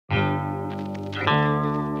Hi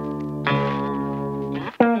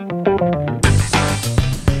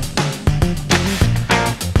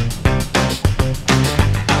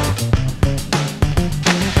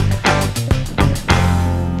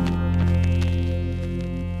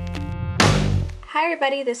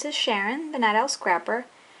everybody, this is Sharon, the Night Owl Scrapper,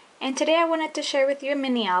 and today I wanted to share with you a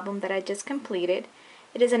mini album that I just completed.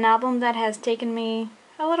 It is an album that has taken me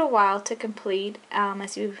a little while to complete,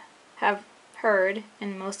 as you have heard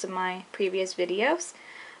in most of my previous videos,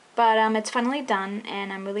 but it's finally done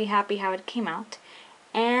and I'm really happy how it came out.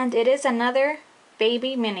 And it is another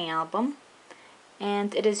baby mini album,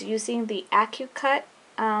 and it is using the Accucut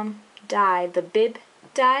die, the Bib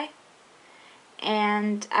die.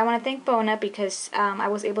 And I want to thank Bona because I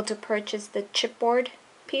was able to purchase the chipboard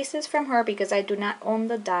pieces from her because I do not own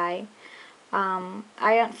the die. I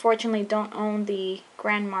unfortunately don't own the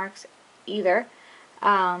grand marks either.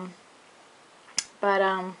 But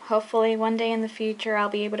hopefully one day in the future I'll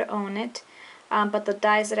be able to own it. But the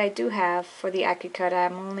dies that I do have for the Accucut,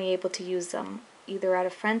 I'm only able to use them either at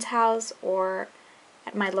a friend's house or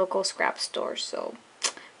at my local scrap store. So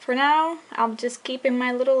for now, I'll just keep in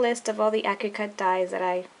my little list of all the Accucut dies that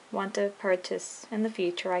I want to purchase in the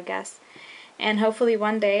future, I guess. And hopefully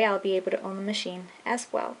one day I'll be able to own the machine as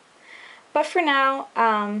well. But for now,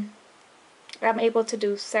 I'm able to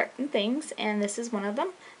do certain things, and this is one of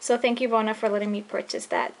them. So thank you, Bona, for letting me purchase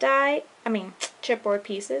that chipboard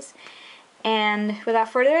pieces. And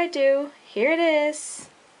without further ado, here it is.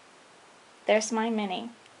 There's my mini.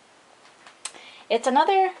 It's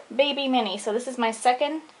another baby mini, so this is my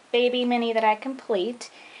second baby mini that I complete.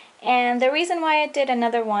 And the reason why I did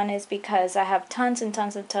another one is because I have tons and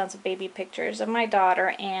tons and tons of baby pictures of my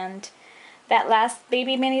daughter, and that last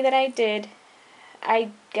baby mini that I did, I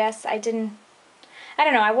guess I don't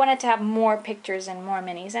know, I wanted to have more pictures and more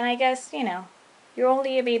minis, and I guess, you know, you're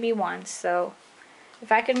only a baby once, so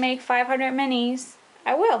if I could make 500 minis,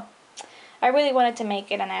 I will. I really wanted to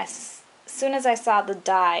make it, and as soon as I saw the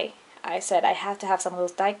die, I said I have to have some of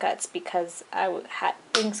those die cuts because I had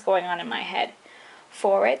things going on in my head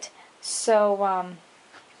for it. So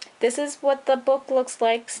this is what the book looks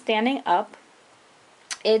like standing up.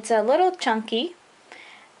 It's a little chunky,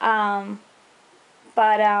 but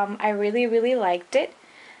I really liked it.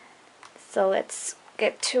 So let's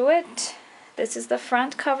get to it. This is the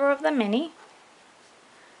front cover of the mini,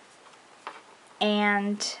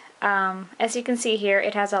 and as you can see here,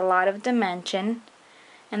 it has a lot of dimension.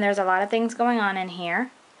 And there's a lot of things going on in here.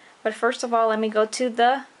 But first of all, let me go to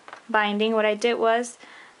the binding. What I did was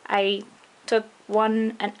I took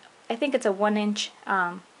I think it's a 1-inch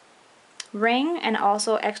ring and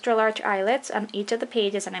also extra large eyelets on each of the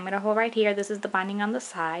pages, and I'm going to hold right here. This is the binding on the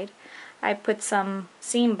side. I put some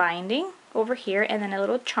seam binding over here and then a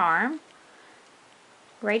little charm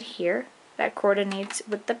right here that coordinates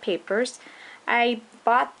with the papers. I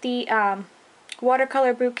bought the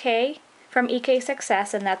watercolor bouquet from EK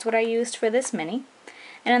Success, and that's what I used for this mini.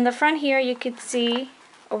 And in the front here, you could see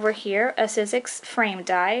over here a Sizzix frame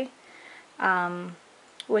die,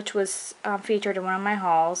 which was featured in one of my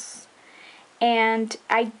hauls. And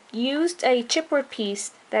I used a chipboard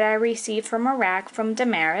piece that I received from a rack from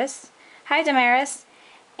Damaris. Hi, Damaris.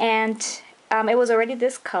 And it was already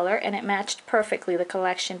this color, and it matched perfectly the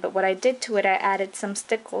collection. But what I did to it, I added some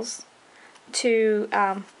stickles to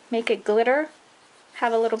make it glitter,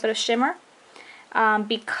 have a little bit of shimmer,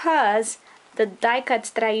 because the die cuts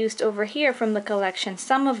that I used over here from the collection,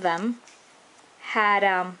 some of them had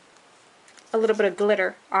a little bit of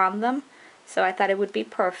glitter on them, so I thought it would be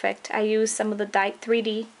perfect. I used some of the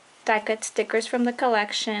 3D die cut stickers from the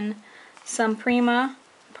collection, some Prima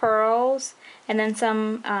pearls, and then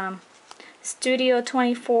some Studio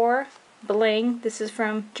 24 bling. This is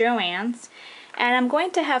from Joann's, and I'm going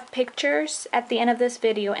to have pictures at the end of this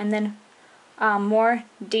video, and then more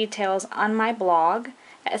details on my blog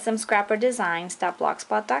at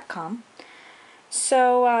smscrapperdesigns.blogspot.com.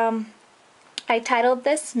 So I titled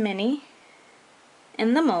this mini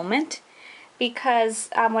In the Moment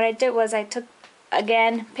because what I did was I took,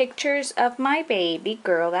 again, pictures of my baby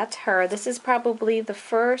girl. That's her. This is probably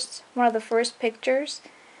one of the first pictures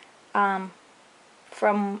from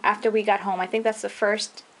after we got home. I think that's the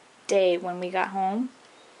first day when we got home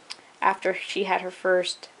after she had her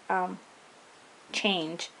first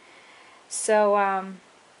change. So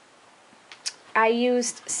I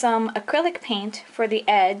used some acrylic paint for the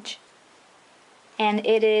edge, and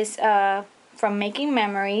it is from Making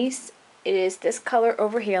Memories. It is this color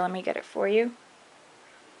over here. Let me get it for you.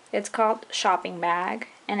 It's called Shopping Bag,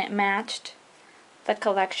 and it matched the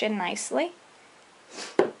collection nicely.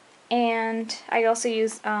 And I also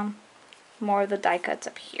used more of the die cuts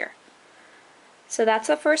up here. So that's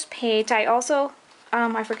the first page. I also,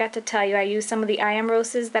 I forgot to tell you, I used some of the I Am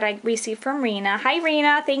Roses that I received from Rena. Hi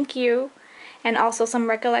Rena, thank you. And also some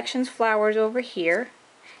Recollections flowers over here.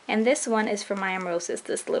 And this one is from I Am Roses,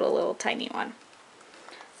 this little tiny one.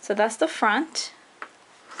 So that's the front.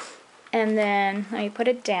 And then, let me put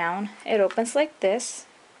it down. It opens like this.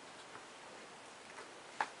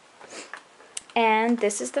 And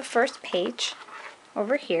this is the first page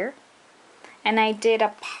over here. And I did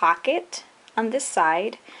a pocket on this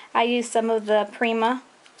side. I used some of the Prima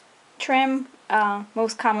trim,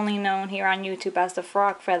 most commonly known here on YouTube as the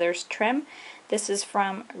frog feathers trim. This is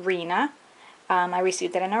from Rena. I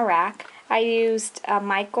received it in Iraq. I used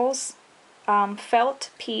Michael's felt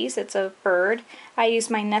piece. It's a bird. I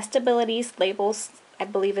used my Nestabilities labels, I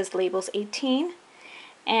believe is labels 18.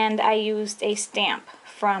 And I used a stamp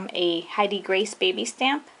from a Heidi Grace baby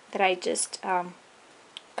stamp that I just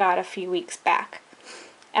got a few weeks back.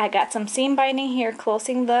 I got some seam binding here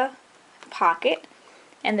closing the pocket,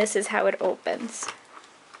 and this is how it opens.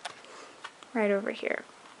 Right over here.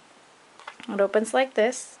 It opens like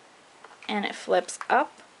this, and it flips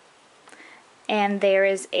up, and there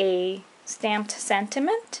is a stamped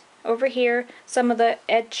sentiment over here. Some of the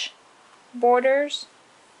edge border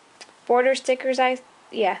stickers,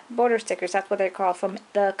 border stickers, that's what they're called, from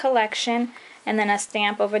the collection, and then a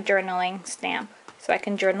stamp of a journaling stamp. So I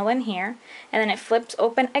can journal in here, and then it flips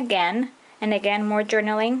open again, and again more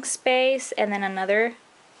journaling space, and then another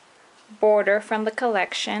border from the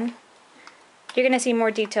collection. You're going to see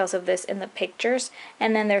more details of this in the pictures,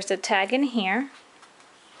 and then there's a tag in here.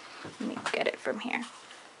 Let me get it from here.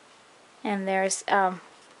 And there's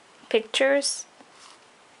pictures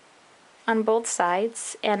on both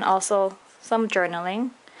sides, and also some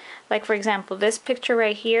journaling. Like for example, this picture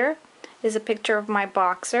right here is a picture of my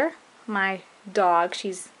boxer, my dog.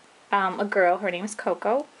 She's a girl. Her name is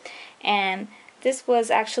Coco, and this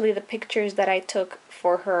was actually the pictures that I took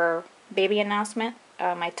for her baby announcement.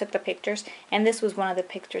 I took the pictures, and this was one of the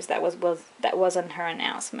pictures that was on her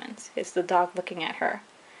announcement. It's the dog looking at her.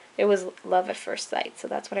 It was love at first sight, so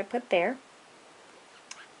that's what I put there.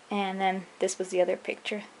 And then this was the other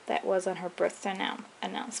picture that was on her birthday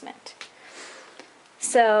announcement.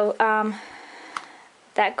 So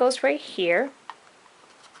that goes right here.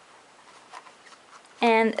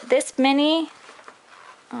 And this mini,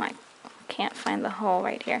 I can't find the hole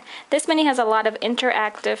right here. This mini has a lot of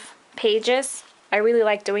interactive pages. I really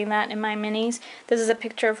like doing that in my minis. This is a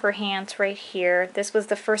picture of her hands right here. This was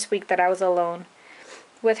the first week that I was alone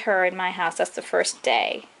with her in my house. That's the first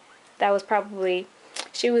day. That was probably,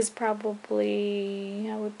 she was probably,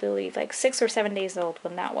 I would believe, like 6 or 7 days old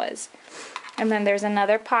when that was. And then there's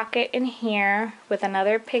another pocket in here with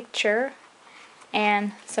another picture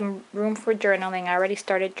and some room for journaling. I already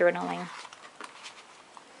started journaling.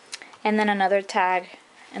 And then another tag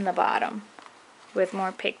in the bottom with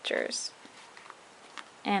more pictures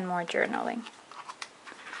and more journaling.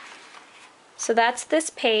 So that's this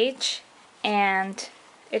page, and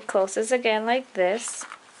it closes again like this,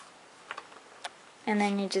 and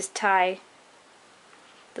then you just tie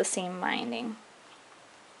the seam binding.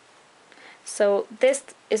 So this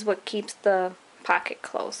is what keeps the pocket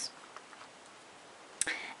closed.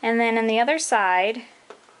 And then on the other side,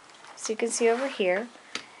 as you can see over here,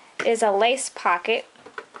 is a lace pocket.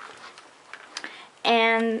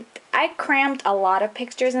 And I crammed a lot of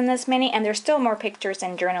pictures in this mini, and there's still more pictures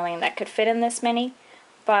and journaling that could fit in this mini,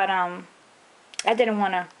 but I didn't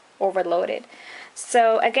want to overload it.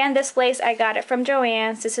 So again, this lace I got it from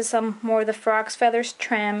Joann's. This is some more of the frog's feathers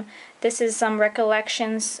trim. This is some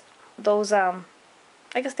Recollections, those I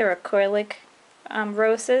guess they're acrylic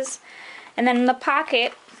roses. And then in the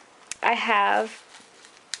pocket I have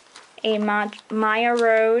a Maya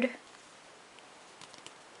Road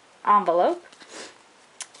envelope.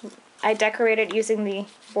 I decorated using the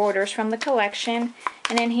borders from the collection,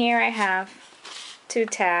 and in here I have 2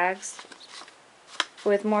 tags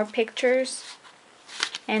with more pictures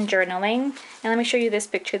and journaling. And let me show you this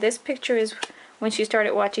picture. This picture is when she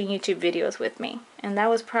started watching YouTube videos with me, and that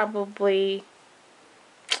was probably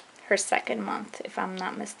her 2nd month, if I'm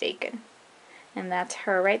not mistaken. And that's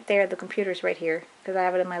her right there. The computer's right here because I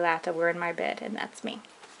have it in my laptop. We're in my bed, and that's me.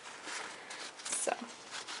 So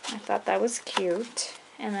I thought that was cute.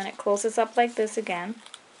 And then it closes up like this again,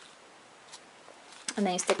 and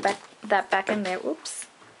then you stick that back in there. Oops,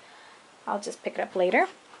 I'll just pick it up later.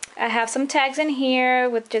 I have some tags in here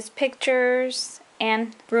with just pictures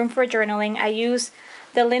and room for journaling. I use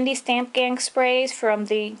the Lindy Stamp Gang sprays from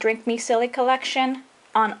the Drink Me Silly collection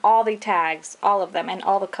on all the tags, all of them, and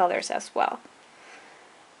all the colors as well.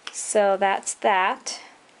 So that's that.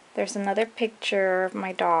 There's another picture of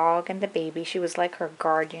my dog and the baby. She was like her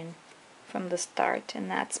guardian from the start.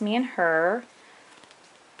 And that's me and her.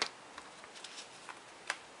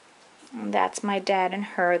 And that's my dad and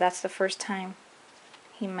her. That's the first time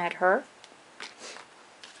he met her.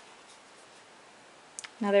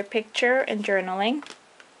 Another picture and journaling.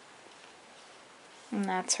 And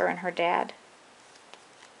that's her and her dad.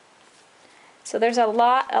 So there's a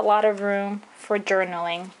lot of room for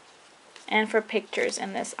journaling and for pictures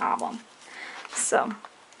in this album. So,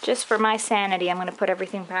 just for my sanity, I'm going to put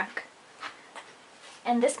everything back.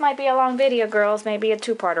 And this might be a long video, girls. Maybe a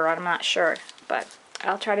two-parter, I'm not sure. But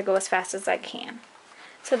I'll try to go as fast as I can.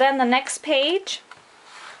 So then the next page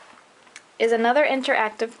is another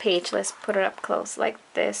interactive page. Let's put it up close like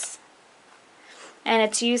this. And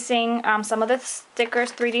it's using some of the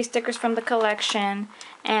stickers, 3D stickers from the collection,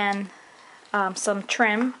 and some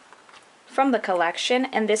trim from the collection.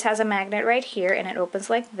 And this has a magnet right here, and it opens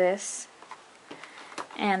like this.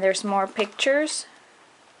 And there's more pictures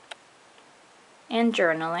and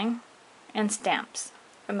journaling and stamps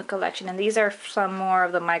from the collection. And these are some more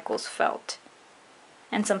of the Michaels felt.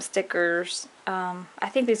 And some stickers. I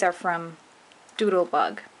think these are from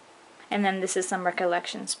Doodlebug. And then this is some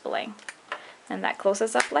Recollections bling. And that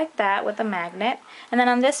closes up like that with a magnet. And then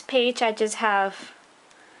on this page I just have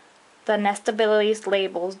the Nestabilities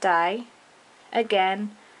Labels die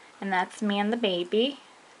again. And that's me and the baby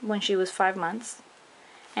when she was 5 months.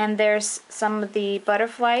 And there's some of the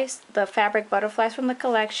butterflies, the fabric butterflies from the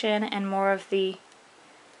collection, and more of the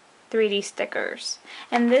 3D stickers.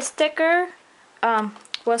 And this sticker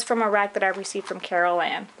was from a rack that I received from Carol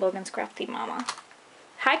Ann, Logan's Crafty Mama.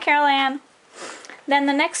 Hi, Carol Ann. Then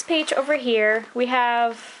the next page over here, we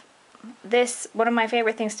have this, one of my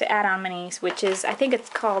favorite things to add on minis, which is, I think it's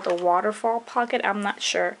called a waterfall pocket. I'm not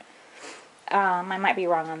sure. I might be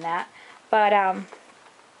wrong on that. But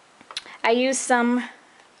I used some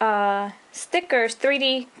stickers,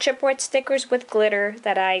 3D chipboard stickers with glitter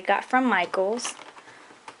that I got from Michaels.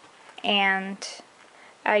 And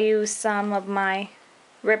I used some of my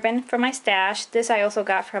ribbon from my stash. This I also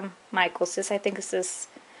got from Michaels. This I think is this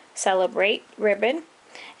Celebrate ribbon.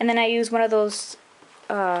 And then I used one of those,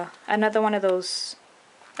 another one of those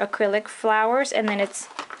acrylic flowers, and then it's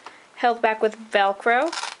held back with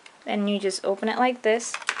Velcro. And you just open it like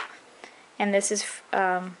this. And this is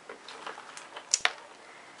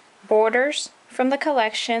borders from the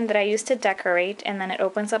collection that I used to decorate, and then it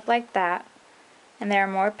opens up like that. And there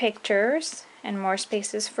are more pictures and more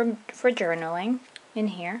spaces for journaling in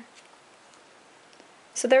here.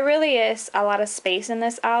 So there really is a lot of space in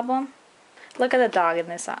this album. Look at the dog in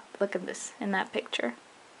this. Look at this in that picture.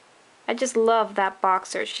 I just love that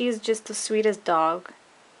boxer. She's just the sweetest dog.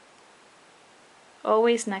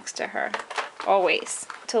 Always next to her. Always.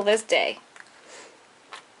 Till this day.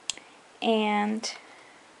 And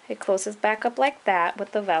it closes back up like that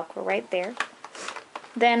with the Velcro right there.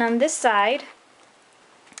 Then on this side,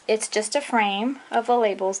 it's just a frame of a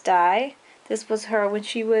labels die. This was her when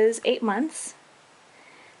she was 8 months.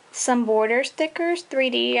 Some border stickers,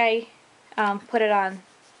 3D. I put it on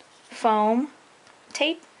foam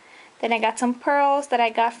tape. Then I got some pearls that I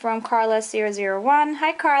got from Carla001.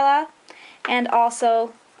 Hi, Carla. And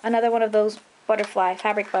also another one of those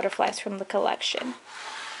fabric butterflies from the collection.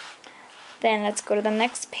 Then let's go to the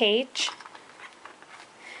next page.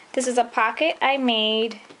 This is a pocket I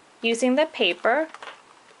made using the paper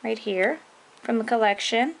right here from the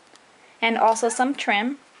collection, and also some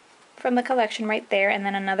trim from the collection right there, and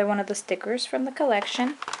then another one of the stickers from the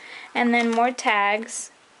collection, and then more tags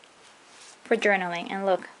for journaling. And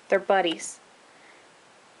look, they're buddies.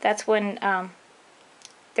 That's when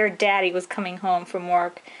their daddy was coming home from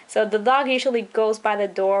work. So the dog usually goes by the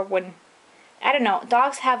door when, I don't know,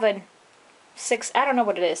 dogs have I don't know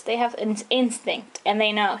what it is. They have an instinct, and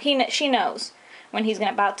they know, she knows when he's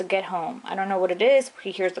about to get home. I don't know what it is.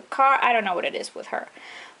 He hears the car. I don't know what it is with her.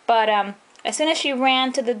 But as soon as she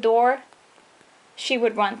ran to the door, she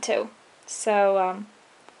would run too. So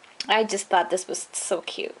I just thought this was so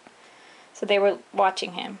cute. So they were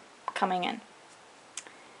watching him coming in.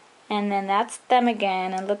 And then that's them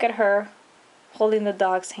again. And look at her holding the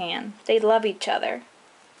dog's hand. They love each other,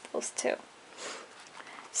 those two.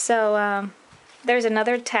 So there's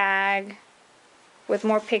another tag with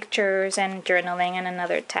more pictures and journaling, and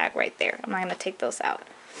another tag right there. I'm not going to take those out.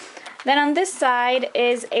 Then on this side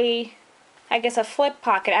is I guess a flip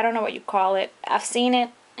pocket. I don't know what you call it. I've seen it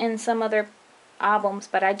in some other albums,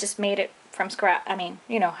 but I just made it from scratch. I mean,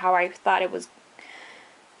 you know, how I thought it was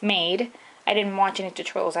made. I didn't watch any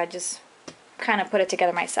tutorials. I just kind of put it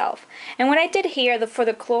together myself. And what I did here, for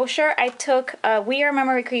the closure, I took We Are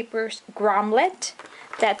Memory Keepers grommet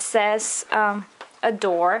that says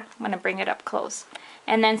Adore. I'm going to bring it up close.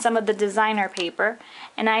 And then some of the designer paper.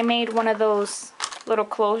 And I made one of those little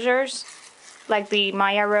closures, like the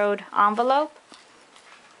Maya Road envelope.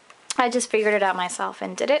 I just figured it out myself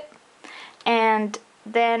and did it. And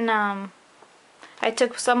then I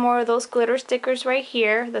took some more of those glitter stickers right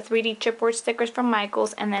here, the 3D chipboard stickers from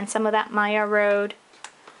Michaels, and then some of that Maya Road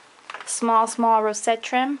small rosette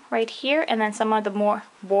trim right here, and then some of the more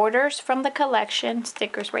borders from the collection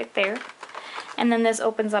stickers right there. And then this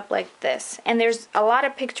opens up like this, and there's a lot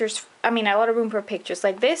of pictures, a lot of room for pictures.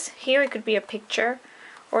 Like this here, it could be a picture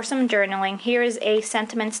or some journaling. Here is a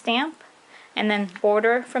sentiment stamp, and then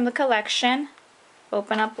border from the collection.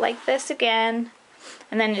 Open up like this again,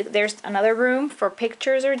 and then there's another room for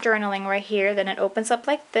pictures or journaling right here. Then it opens up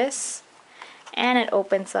like this, and it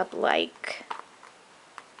opens up like,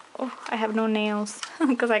 oh, I have no nails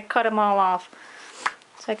because I cut them all off,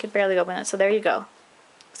 so I could barely open it. So there you go.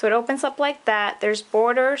 So it opens up like that. There's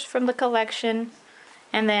borders from the collection,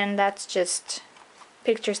 and then that's just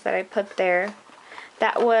pictures that I put there.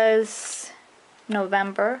 That was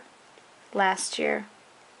November last year,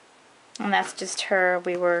 and that's just her.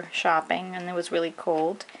 We were shopping and it was really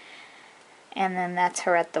cold, and then that's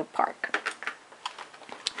her at the park.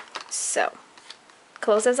 So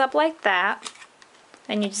close this up like that.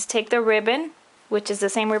 Then you just take the ribbon, which is the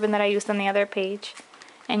same ribbon that I used on the other page,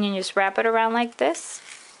 and you just wrap it around like this,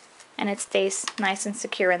 and it stays nice and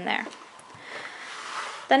secure in there.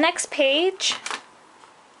 The next page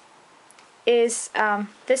is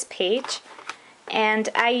this page, and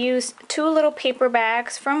I used 2 little paper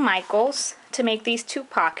bags from Michaels to make these 2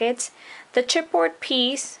 pockets. The chipboard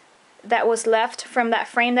piece that was left from that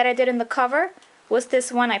frame that I did in the cover was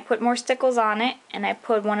this one. I put more stickles on it, and I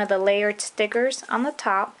put one of the layered stickers on the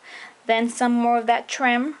top, then some more of that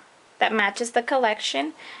trim that matches the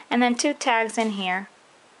collection, and then 2 tags in here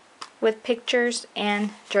with pictures and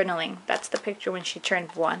journaling. That's the picture when she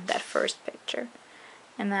turned 1, that first picture.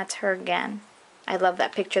 And that's her again. I love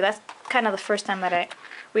that picture. That's kind of the first time that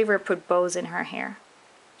we ever put bows in her hair.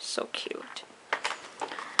 So cute.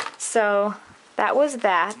 So that was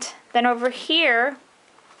that. Then over here,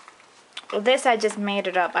 this I just made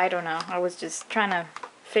it up. I don't know. I was just trying to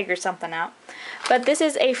figure something out. But this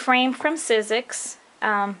is a frame from Sizzix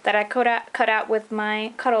that I cut out with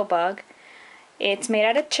my Cuttlebug. It's made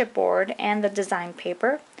out of chipboard and the design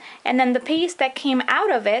paper. And then the piece that came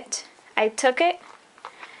out of it, I took it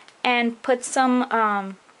and put some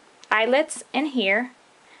eyelets in here,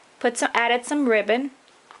 added some ribbon,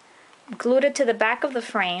 glued it to the back of the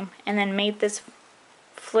frame, and then made this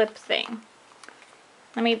flip thing.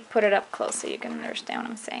 Let me put it up close so you can understand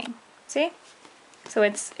what I'm saying. See? So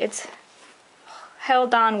it's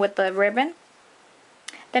held on with the ribbon.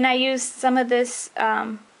 Then I used some of this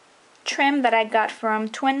trim that I got from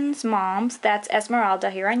Twins Moms. That's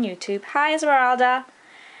Esmeralda here on YouTube. Hi, Esmeralda.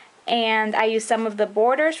 And I used some of the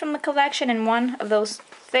borders from the collection and one of those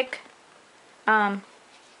thick 3D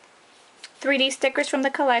stickers from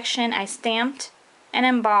the collection. I stamped and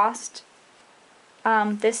embossed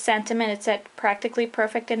this sentiment. It said practically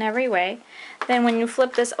perfect in every way. Then when you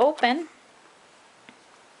flip this open,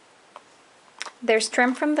 there's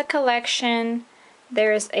trim from the collection.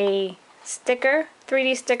 There's a sticker,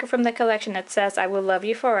 3D sticker from the collection that says I will love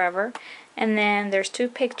you forever. And then there's 2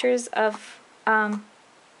 pictures of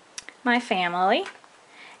my family.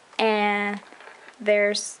 And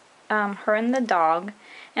there's her and the dog.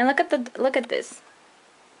 And look at this.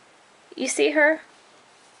 You see her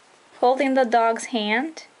holding the dog's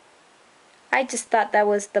hand? I just thought that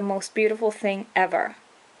was the most beautiful thing ever.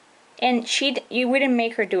 And we didn't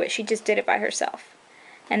make her do it. She just did it by herself.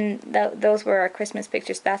 And those were our Christmas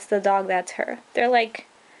pictures. That's the dog, that's her. They're like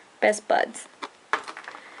best buds.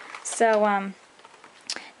 So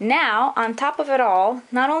now, on top of it all,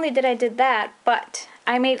 not only did I did that, but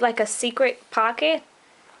I made like a secret pocket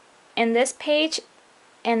in this page,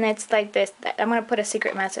 and it's like this. I'm going to put a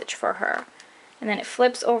secret message for her. And then it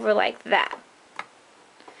flips over like that.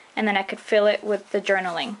 And then I could fill it with the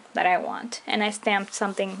journaling that I want. And I stamped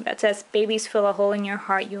something that says, babies fill a hole in your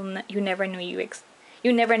heart you never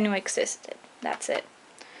knew existed. That's it.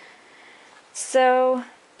 So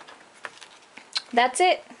that's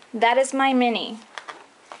it. That is my mini.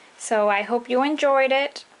 So I hope you enjoyed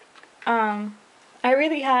it. I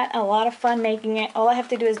really had a lot of fun making it. All I have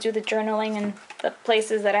to do is do the journaling and the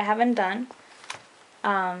places that I haven't done.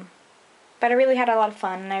 But I really had a lot of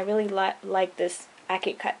fun, and I really like this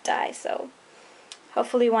Accucut die. So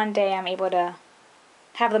hopefully one day I'm able to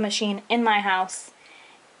have the machine in my house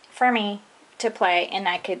for me to play, and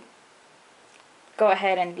I could go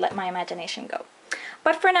ahead and let my imagination go.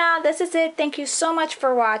 But for now, this is it. Thank you so much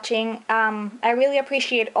for watching. I really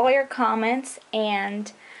appreciate all your comments,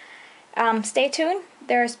 and stay tuned.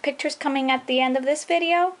 There's pictures coming at the end of this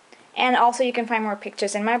video, and also you can find more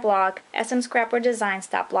pictures in my blog,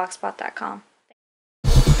 smscrapboarddesigns.blogspot.com.